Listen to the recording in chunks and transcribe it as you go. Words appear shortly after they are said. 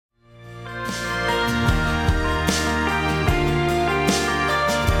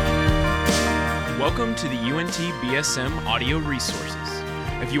to the UNT BSM audio resources.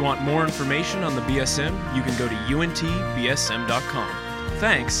 If you want more information on the BSM, you can go to untbsm.com.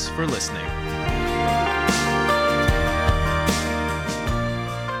 Thanks for listening.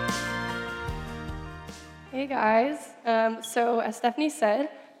 Hey guys, so as Stephanie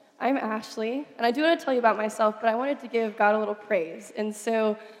said, I'm Ashley, and I do want to tell you about myself, but I wanted to give God a little praise. And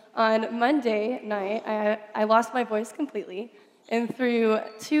so on Monday night, I lost my voice completely, and through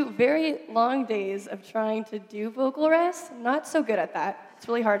 2 very long days of trying to do vocal rest, not so good at that, it's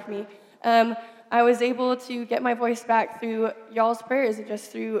really hard for me, I was able to get my voice back through y'all's prayers and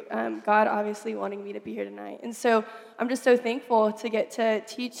just through God obviously wanting me to be here tonight. And so I'm just so thankful to get to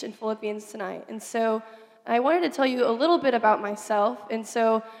teach in Philippians tonight. And so I wanted to tell you a little bit about myself. And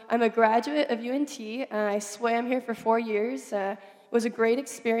so I'm a graduate of UNT. I swam here for 4 years. It was a great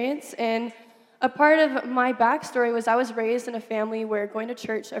experience. And a part of my backstory was I was raised in a family where going to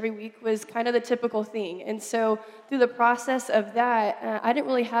church every week was kind of the typical thing. And so through the process of that, I didn't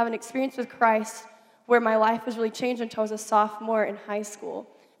really have an experience with Christ where my life was really changed until I was a sophomore in high school.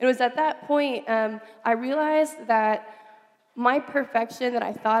 It was at that point I realized that my perfection that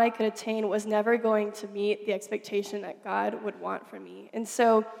I thought I could attain was never going to meet the expectation that God would want from me. And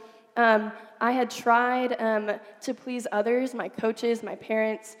so I had tried to please others, my coaches, my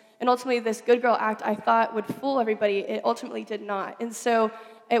parents, and ultimately this good girl act I thought would fool everybody. It ultimately did not. And so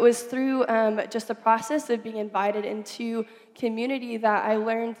it was through just the process of being invited into community that I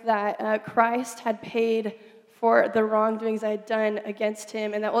learned that Christ had paid for the wrongdoings I had done against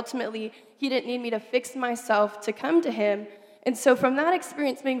him, and that ultimately he didn't need me to fix myself to come to him. And so from that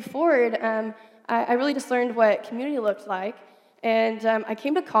experience moving forward, I really just learned what community looked like. And I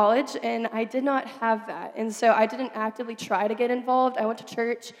came to college, and I did not have that. And so I didn't actively try to get involved. I went to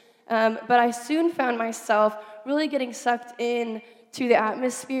church, but I soon found myself really getting sucked in to the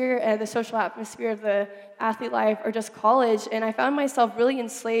atmosphere, the social atmosphere of the athlete life or just college. And I found myself really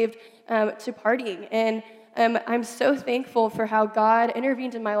enslaved to partying. And I'm so thankful for how God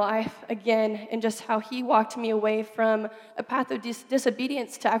intervened in my life again and just how he walked me away from a path of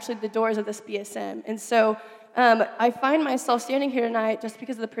disobedience to actually the doors of this BSM. And so I find myself standing here tonight just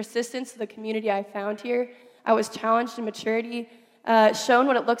because of the persistence of the community I found here. I was challenged in maturity, shown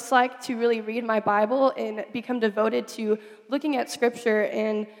what it looks like to really read my Bible and become devoted to looking at Scripture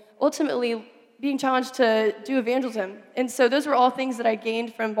and ultimately being challenged to do evangelism. And so those were all things that I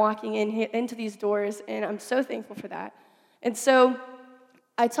gained from walking into these doors, and I'm so thankful for that. And so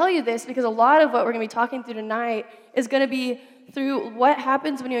I tell you this because a lot of what we're going to be talking through tonight is going to be through what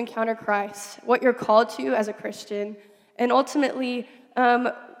happens when you encounter Christ, what you're called to as a Christian, and ultimately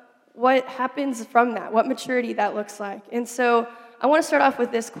what happens from that, what maturity that looks like. And so I want to start off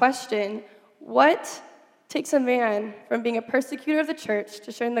with this question: what takes a man from being a persecutor of the church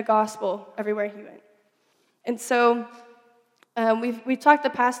to sharing the gospel everywhere he went? And so we've talked the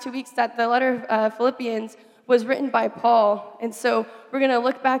past 2 weeks that the letter of Philippians was written by Paul. And so we're going to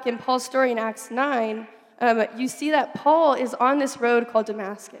look back in Paul's story in Acts 9. You see that Paul is on this road called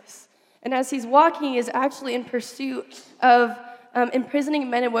Damascus. And as he's walking, he is actually in pursuit of imprisoning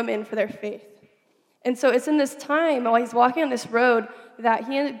men and women for their faith. And so it's in this time, while he's walking on this road, that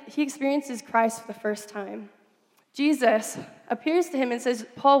he experiences Christ for the first time. Jesus appears to him and says,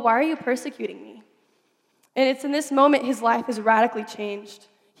 "Paul, why are you persecuting me?" And it's in this moment his life is radically changed.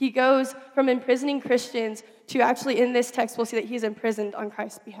 He goes from imprisoning Christians to actually, in this text, we'll see that he's imprisoned on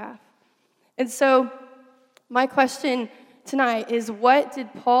Christ's behalf. And so my question tonight is, what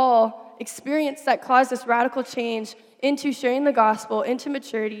did Paul experience that caused this radical change into sharing the gospel, into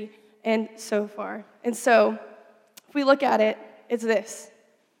maturity, and so far? And so if we look at it, it's this: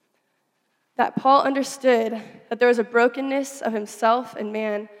 that Paul understood that there was a brokenness of himself and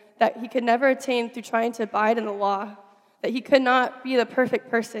man that he could never attain through trying to abide in the law, that he could not be the perfect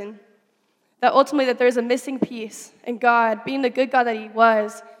person, that ultimately that there's a missing piece, and God, being the good God that he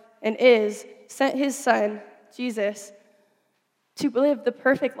was and is, sent his son, Jesus, to live the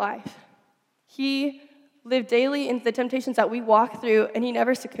perfect life. He lived daily into the temptations that we walk through, and he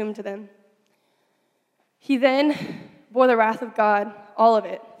never succumbed to them. He then bore the wrath of God, all of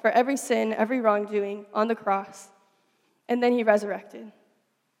it, for every sin, every wrongdoing on the cross. And then he resurrected,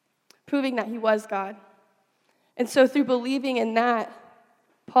 proving that he was God. And so through believing in that,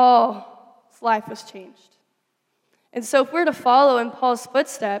 Paul's life was changed. And so if we're to follow in Paul's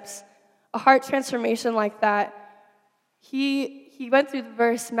footsteps, a heart transformation like that, he went through the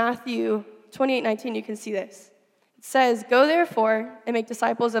verse Matthew 28:19, you can see this. It says, "Go therefore and make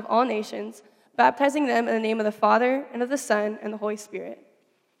disciples of all nations, baptizing them in the name of the Father and of the Son and the Holy Spirit."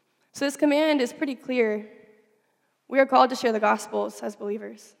 So this command is pretty clear. We are called to share the Gospels as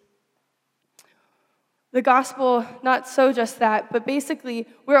believers. the gospel, not so just that, but basically,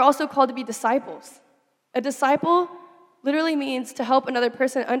 we're also called to be disciples. A disciple literally means to help another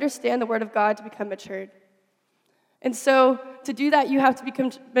person understand the word of God to become matured. And so to do that, you have to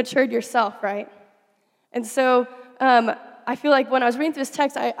become matured yourself, right? And so I feel like when I was reading through this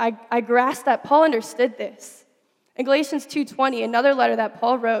text, I grasped that Paul understood this. In Galatians 2:20, another letter that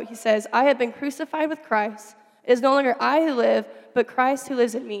Paul wrote, he says, I have been crucified with Christ. It is no longer I who live, but Christ who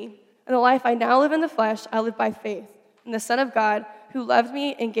lives in me. And the life I now live in the flesh, I live by faith in the Son of God who loved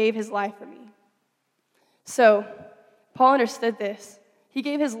me and gave his life for me. So Paul understood this. He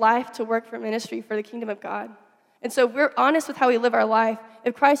gave his life to work for ministry for the kingdom of God. And so if we're honest with how we live our life,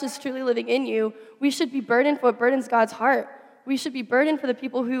 if Christ is truly living in you, we should be burdened for what burdens God's heart. We should be burdened for the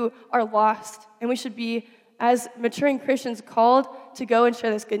people who are lost. And we should be, as maturing Christians, called to go and share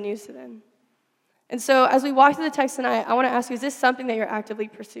this good news to them. And so as we walk through the text tonight, I want to ask you, is this something that you're actively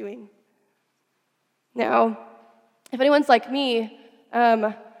pursuing? Now, if anyone's like me,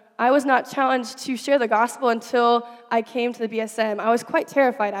 I was not challenged to share the gospel until I came to the BSM. I was quite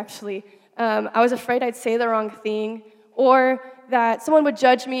terrified, actually. I was afraid I'd say the wrong thing, or that someone would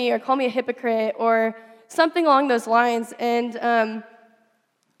judge me or call me a hypocrite or something along those lines. And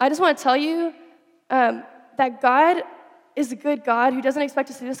I just want to tell you that God is a good God who doesn't expect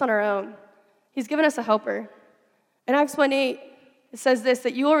us to do this on our own. He's given us a helper. In Acts 1:8, it says this,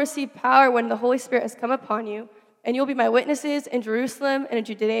 that you will receive power when the Holy Spirit has come upon you, and you'll be my witnesses in Jerusalem and in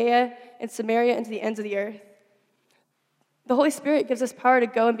Judea and Samaria and to the ends of the earth. The Holy Spirit gives us power to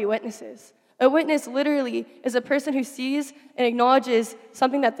go and be witnesses. A witness literally is a person who sees and acknowledges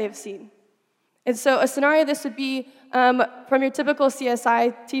something that they've seen. And so a scenario of this would be from your typical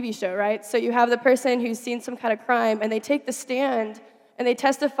CSI TV show, right? So you have the person who's seen some kind of crime, and they take the stand, and they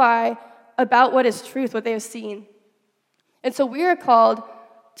testify about what is truth, what they have seen. And so we are called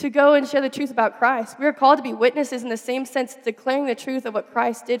to go and share the truth about Christ. We are called to be witnesses in the same sense, declaring the truth of what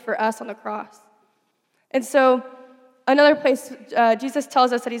Christ did for us on the cross. And so another place, Jesus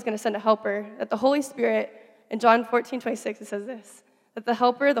tells us that he's going to send a helper, that the Holy Spirit, in John 14:26, it says this, that the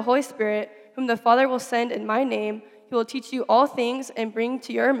helper, the Holy Spirit, whom the Father will send in my name, he will teach you all things and bring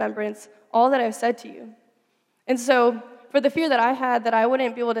to your remembrance all that I have said to you. And so for the fear that I had that I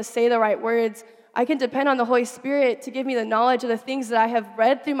wouldn't be able to say the right words, I can depend on the Holy Spirit to give me the knowledge of the things that I have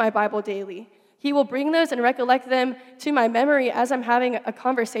read through my Bible daily. He will bring those and recollect them to my memory as I'm having a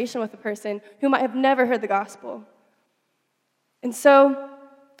conversation with a person whom I have never heard the gospel. And so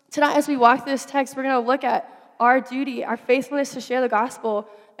tonight, as we walk through this text, we're going to look at our duty, our faithfulness to share the gospel,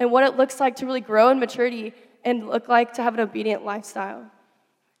 and what it looks like to really grow in maturity and look like to have an obedient lifestyle.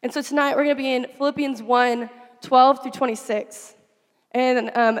 And so tonight, we're going to be in Philippians 1:12 through 26.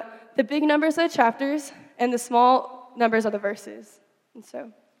 And the big numbers are the chapters, and the small numbers are the verses. And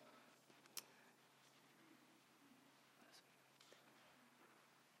so,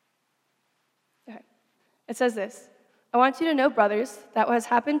 okay. It says this, I want you to know, brothers, that what has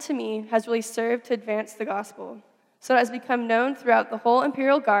happened to me has really served to advance the gospel, so it has become known throughout the whole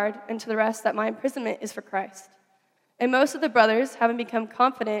imperial guard and to the rest that my imprisonment is for Christ. And most of the brothers, having become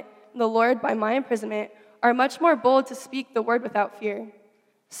confident in the Lord by my imprisonment, are much more bold to speak the word without fear.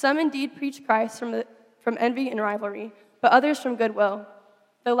 Some indeed preach Christ from envy and rivalry, but others from goodwill.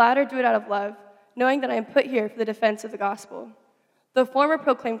 The latter do it out of love, knowing that I am put here for the defense of the gospel. The former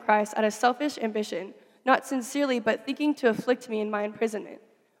proclaim Christ out of selfish ambition, not sincerely, but thinking to afflict me in my imprisonment.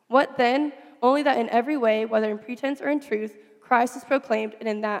 What then? Only that in every way, whether in pretense or in truth, Christ is proclaimed, and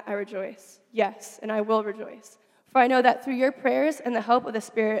in that I rejoice. Yes, and I will rejoice. For I know that through your prayers and the help of the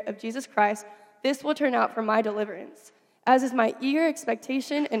Spirit of Jesus Christ, this will turn out for my deliverance, as is my eager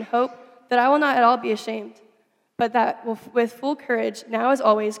expectation and hope that I will not at all be ashamed, but that with full courage, now as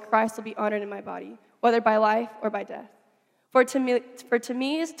always, Christ will be honored in my body, whether by life or by death. For to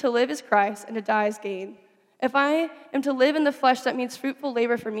me to live is Christ, and to die is gain. If I am to live in the flesh, that means fruitful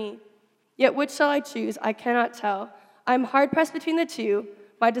labor for me. Yet which shall I choose? I cannot tell. I am hard-pressed between the two.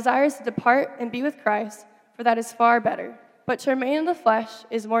 My desire is to depart and be with Christ, for that is far better. But to remain in the flesh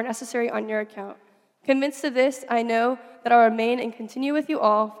is more necessary on your account. Convinced of this, I know that I will remain and continue with you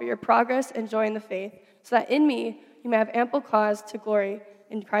all for your progress and joy in the faith, so that in me you may have ample cause to glory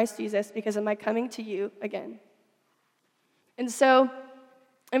in Christ Jesus because of my coming to you again. And so,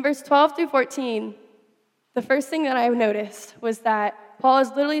 in verse 12 through 14, the first thing that I noticed was that Paul is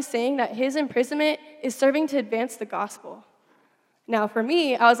literally saying that his imprisonment is serving to advance the gospel. Now, for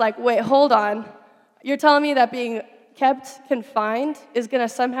me, I was like, wait, hold on. You're telling me that being kept confined is going to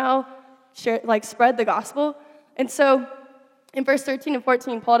somehow spread the gospel? And so, in verse 13 and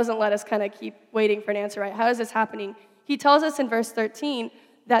 14, Paul doesn't let us kind of keep waiting for an answer, right? How is this happening? He tells us in verse 13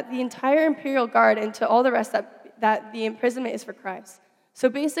 that the entire imperial guard and to all the rest that the imprisonment is for Christ. So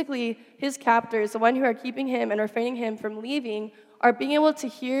basically, his captors, the one who are keeping him and refraining him from leaving, are being able to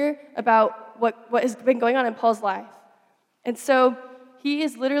hear about what has been going on in Paul's life. And so he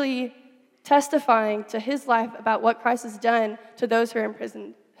is literally testifying to his life about what Christ has done to those who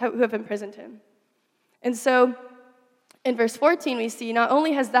have imprisoned him. And so in verse 14, we see not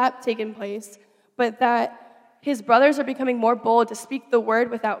only has that taken place, but that his brothers are becoming more bold to speak the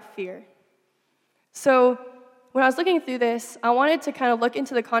word without fear. So when I was looking through this, I wanted to kind of look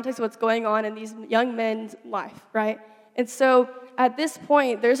into the context of what's going on in these young men's life, right? And so at this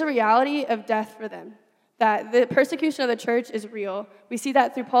point, there's a reality of death for them, that the persecution of the church is real. We see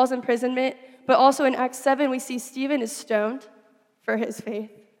that through Paul's imprisonment, but also in Acts 7, we see Stephen is stoned for his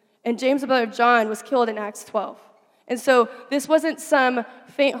faith, and James, the brother of John, was killed in Acts 12. And so this wasn't some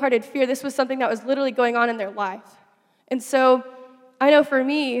faint-hearted fear. This was something that was literally going on in their life. And so I know for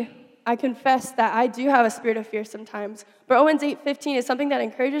me, I confess that I do have a spirit of fear sometimes. But Romans 8:15 is something that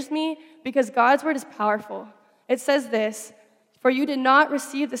encourages me because God's word is powerful. It says this, "For you did not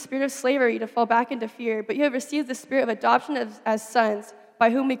receive the spirit of slavery to fall back into fear, but you have received the spirit of adoption as sons,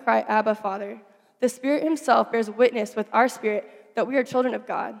 by whom we cry, Abba, Father. The Spirit himself bears witness with our spirit that we are children of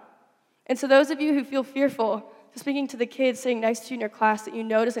God." And so those of you who feel fearful, speaking to the kids sitting next to you in your class that you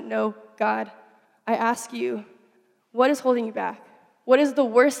know doesn't know God, I ask you, what is holding you back? What is the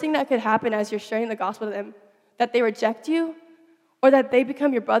worst thing that could happen as you're sharing the gospel to them? That they reject you, or that they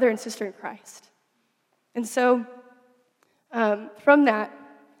become your brother and sister in Christ? And so from that,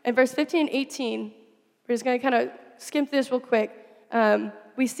 in verse 15 and 18, we're just going to kind of skim through this real quick.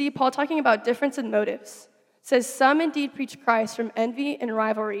 We see Paul talking about difference in motives. It says, "Some indeed preach Christ from envy and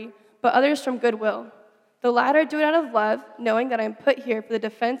rivalry, but others from goodwill. The latter do it out of love, knowing that I am put here for the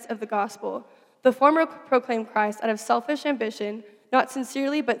defense of the gospel. The former proclaim Christ out of selfish ambition, not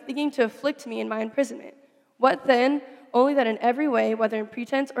sincerely, but thinking to afflict me in my imprisonment. What then? Only that in every way, whether in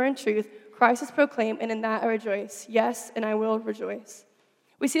pretense or in truth, Christ is proclaimed, and in that I rejoice. Yes, and I will rejoice."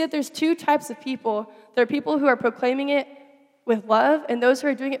 We see that there's two types of people. There are people who are proclaiming it with love, and those who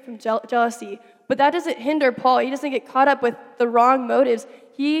are doing it from jealousy. But that doesn't hinder Paul. He doesn't get caught up with the wrong motives.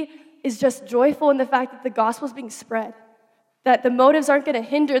 He is just joyful in the fact that the gospel is being spread, that the motives aren't going to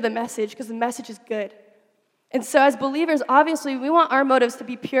hinder the message because the message is good. And so as believers, obviously, we want our motives to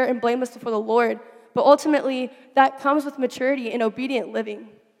be pure and blameless before the Lord, but ultimately, that comes with maturity and obedient living.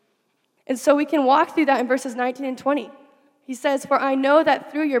 And so we can walk through that in verses 19 and 20. He says, "For I know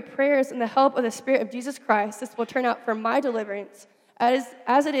that through your prayers and the help of the Spirit of Jesus Christ, this will turn out for my deliverance, as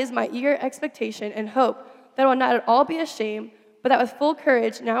it is my eager expectation and hope that I will not at all be ashamed, but that with full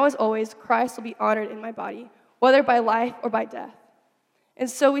courage, now as always, Christ will be honored in my body, whether by life or by death." And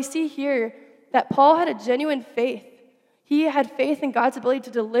so we see here that Paul had a genuine faith. He had faith in God's ability to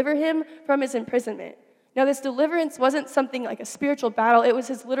deliver him from his imprisonment. Now, this deliverance wasn't something like a spiritual battle. It was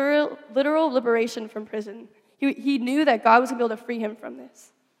his literal liberation from prison. He knew that God was going to be able to free him from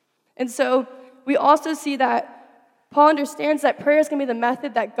this. And so we also see that Paul understands that prayer is going to be the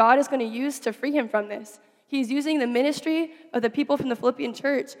method that God is going to use to free him from this. He's using the ministry of the people from the Philippian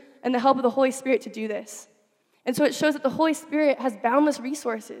church and the help of the Holy Spirit to do this. And so it shows that the Holy Spirit has boundless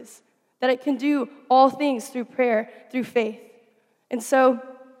resources, that it can do all things through prayer, through faith. And so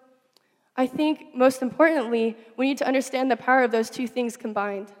I think most importantly, we need to understand the power of those two things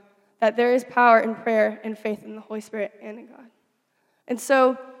combined, that there is power in prayer and faith in the Holy Spirit and in God. And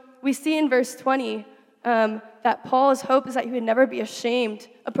so we see in verse 20 that Paul's hope is that he would never be ashamed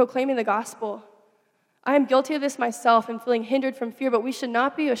of proclaiming the gospel. I am guilty of this myself and feeling hindered from fear, but we should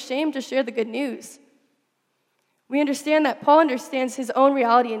not be ashamed to share the good news. We understand that Paul understands his own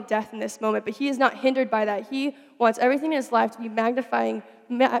reality in death in this moment, but he is not hindered by that. He wants everything in his life to be magnifying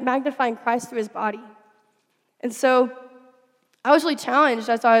Christ through his body. And so I was really challenged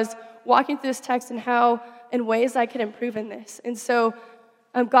as I was walking through this text and how, in ways I could improve in this. And so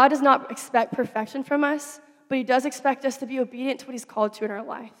God does not expect perfection from us, but he does expect us to be obedient to what he's called to in our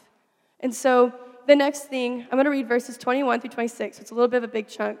life. And so the next thing, I'm going to read verses 21 through 26. It's a little bit of a big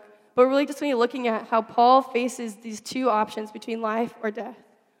chunk. But we're really just going to be looking at how Paul faces these two options between life or death.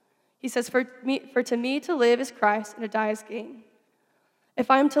 He says, For to me to live is Christ, and to die is gain. If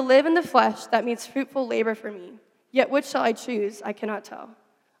I am to live in the flesh, that means fruitful labor for me. Yet which shall I choose? I cannot tell.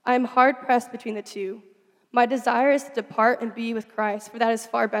 I am hard-pressed between the two. My desire is to depart and be with Christ, for that is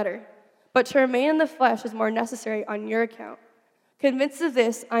far better. But to remain in the flesh is more necessary on your account. Convinced of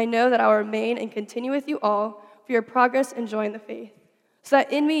this, I know that I will remain and continue with you all for your progress and joy in the faith, so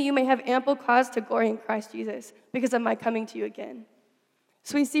that in me you may have ample cause to glory in Christ Jesus because of my coming to you again.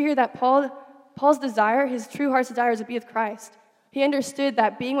 So we see here that Paul's desire, his true heart's desire, is to be with Christ. He understood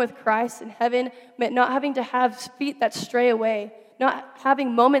that being with Christ in heaven meant not having to have feet that stray away, not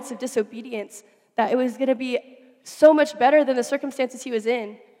having moments of disobedience, that it was going to be so much better than the circumstances he was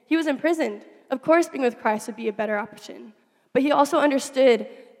in. He was imprisoned. Of course, being with Christ would be a better option. But he also understood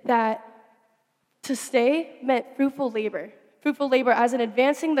that to stay meant fruitful labor as in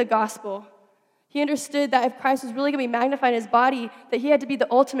advancing the gospel. He understood that if Christ was really going to be magnified in his body, that he had to be the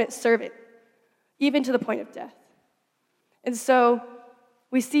ultimate servant, even to the point of death. And so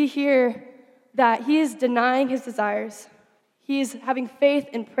we see here that he is denying his desires. He is having faith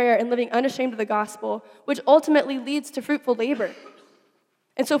in prayer and living unashamed of the gospel, which ultimately leads to fruitful labor.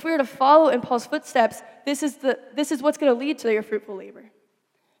 And so if we were to follow in Paul's footsteps, this is what's going to lead to your fruitful labor.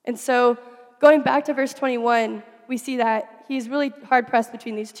 And so going back to verse 21, we see that he's really hard-pressed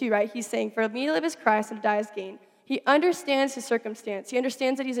between these two, right? He's saying, for me to live is Christ and to die is gain. He understands his circumstance. He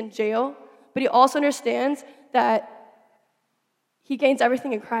understands that he's in jail, but he also understands that he gains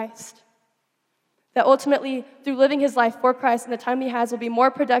everything in Christ. That ultimately, through living his life for Christ and the time he has will be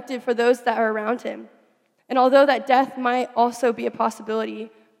more productive for those that are around him. And although that death might also be a possibility,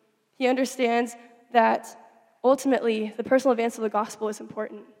 he understands that ultimately the personal advance of the gospel is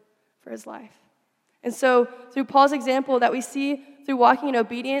important for his life. And so through Paul's example that we see through walking in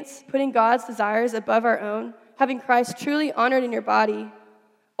obedience, putting God's desires above our own, having Christ truly honored in your body,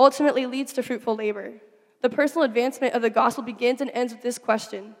 ultimately leads to fruitful labor. The personal advancement of the gospel begins and ends with this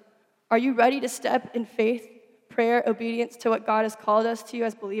question: are you ready to step in faith, prayer, obedience to what God has called us to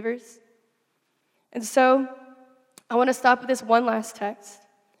as believers? And so I want to stop with this one last text.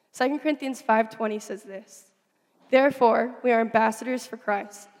 2 Corinthians 5:20 says this: therefore, we are ambassadors for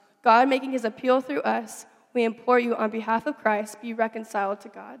Christ, God making his appeal through us. We implore you on behalf of Christ, be reconciled to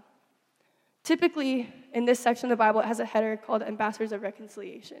God. Typically, in this section of the Bible, it has a header called Ambassadors of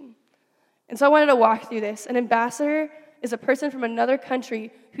Reconciliation. And so I wanted to walk through this. An ambassador is a person from another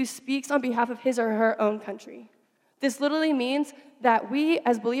country who speaks on behalf of his or her own country. This literally means that we,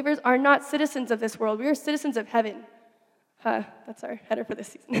 as believers, are not citizens of this world. We are citizens of heaven. That's our header for this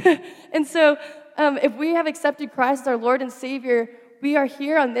season. And so if we have accepted Christ as our Lord and Savior, we are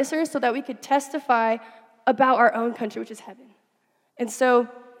here on this earth so that we could testify about our own country, which is heaven. And so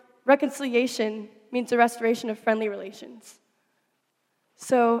reconciliation means the restoration of friendly relations.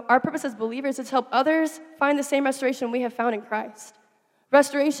 So our purpose as believers is to help others find the same restoration we have found in Christ.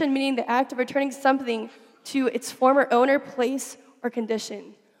 Restoration meaning the act of returning something to its former owner, place, or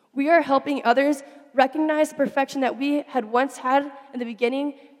condition. We are helping others recognize the perfection that we had once had in the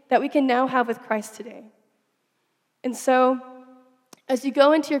beginning that we can now have with Christ today. And so as you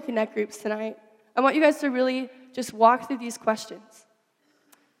go into your Connect groups tonight, I want you guys to really just walk through these questions.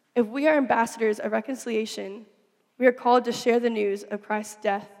 If we are ambassadors of reconciliation, we are called to share the news of Christ's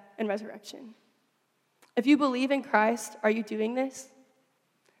death and resurrection. If you believe in Christ, are you doing this?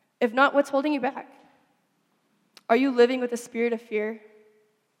 If not, what's holding you back? Are you living with a spirit of fear?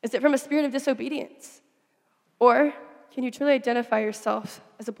 Is it from a spirit of disobedience? Or can you truly identify yourself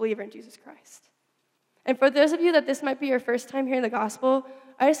as a believer in Jesus Christ? And for those of you that this might be your first time hearing the gospel,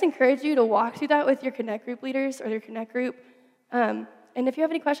 I just encourage you to walk through that with your Connect group leaders or your Connect group. And if you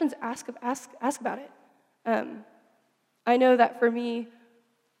have any questions, ask about it. I know that for me,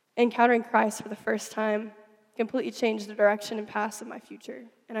 encountering Christ for the first time completely changed the direction and path of my future,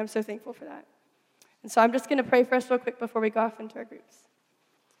 and I'm so thankful for that. And so I'm just going to pray for us real quick before we go off into our groups.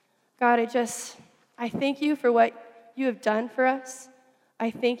 God, I thank you for what you have done for us. I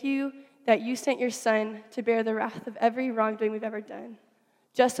thank you that you sent your Son to bear the wrath of every wrongdoing we've ever done,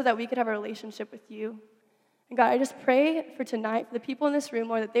 just so that we could have a relationship with you. And God, I just pray for tonight, for the people in this room,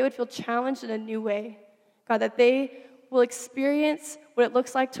 Lord, that they would feel challenged in a new way. God, that they will experience what it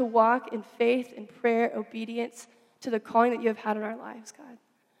looks like to walk in faith and prayer, obedience to the calling that you have had in our lives, God.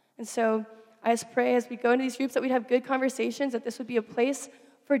 And so I just pray as we go into these groups that we'd have good conversations, that this would be a place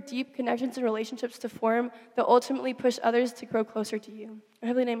for deep connections and relationships to form that ultimately push others to grow closer to you. In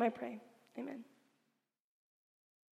your holy name I pray. Amen.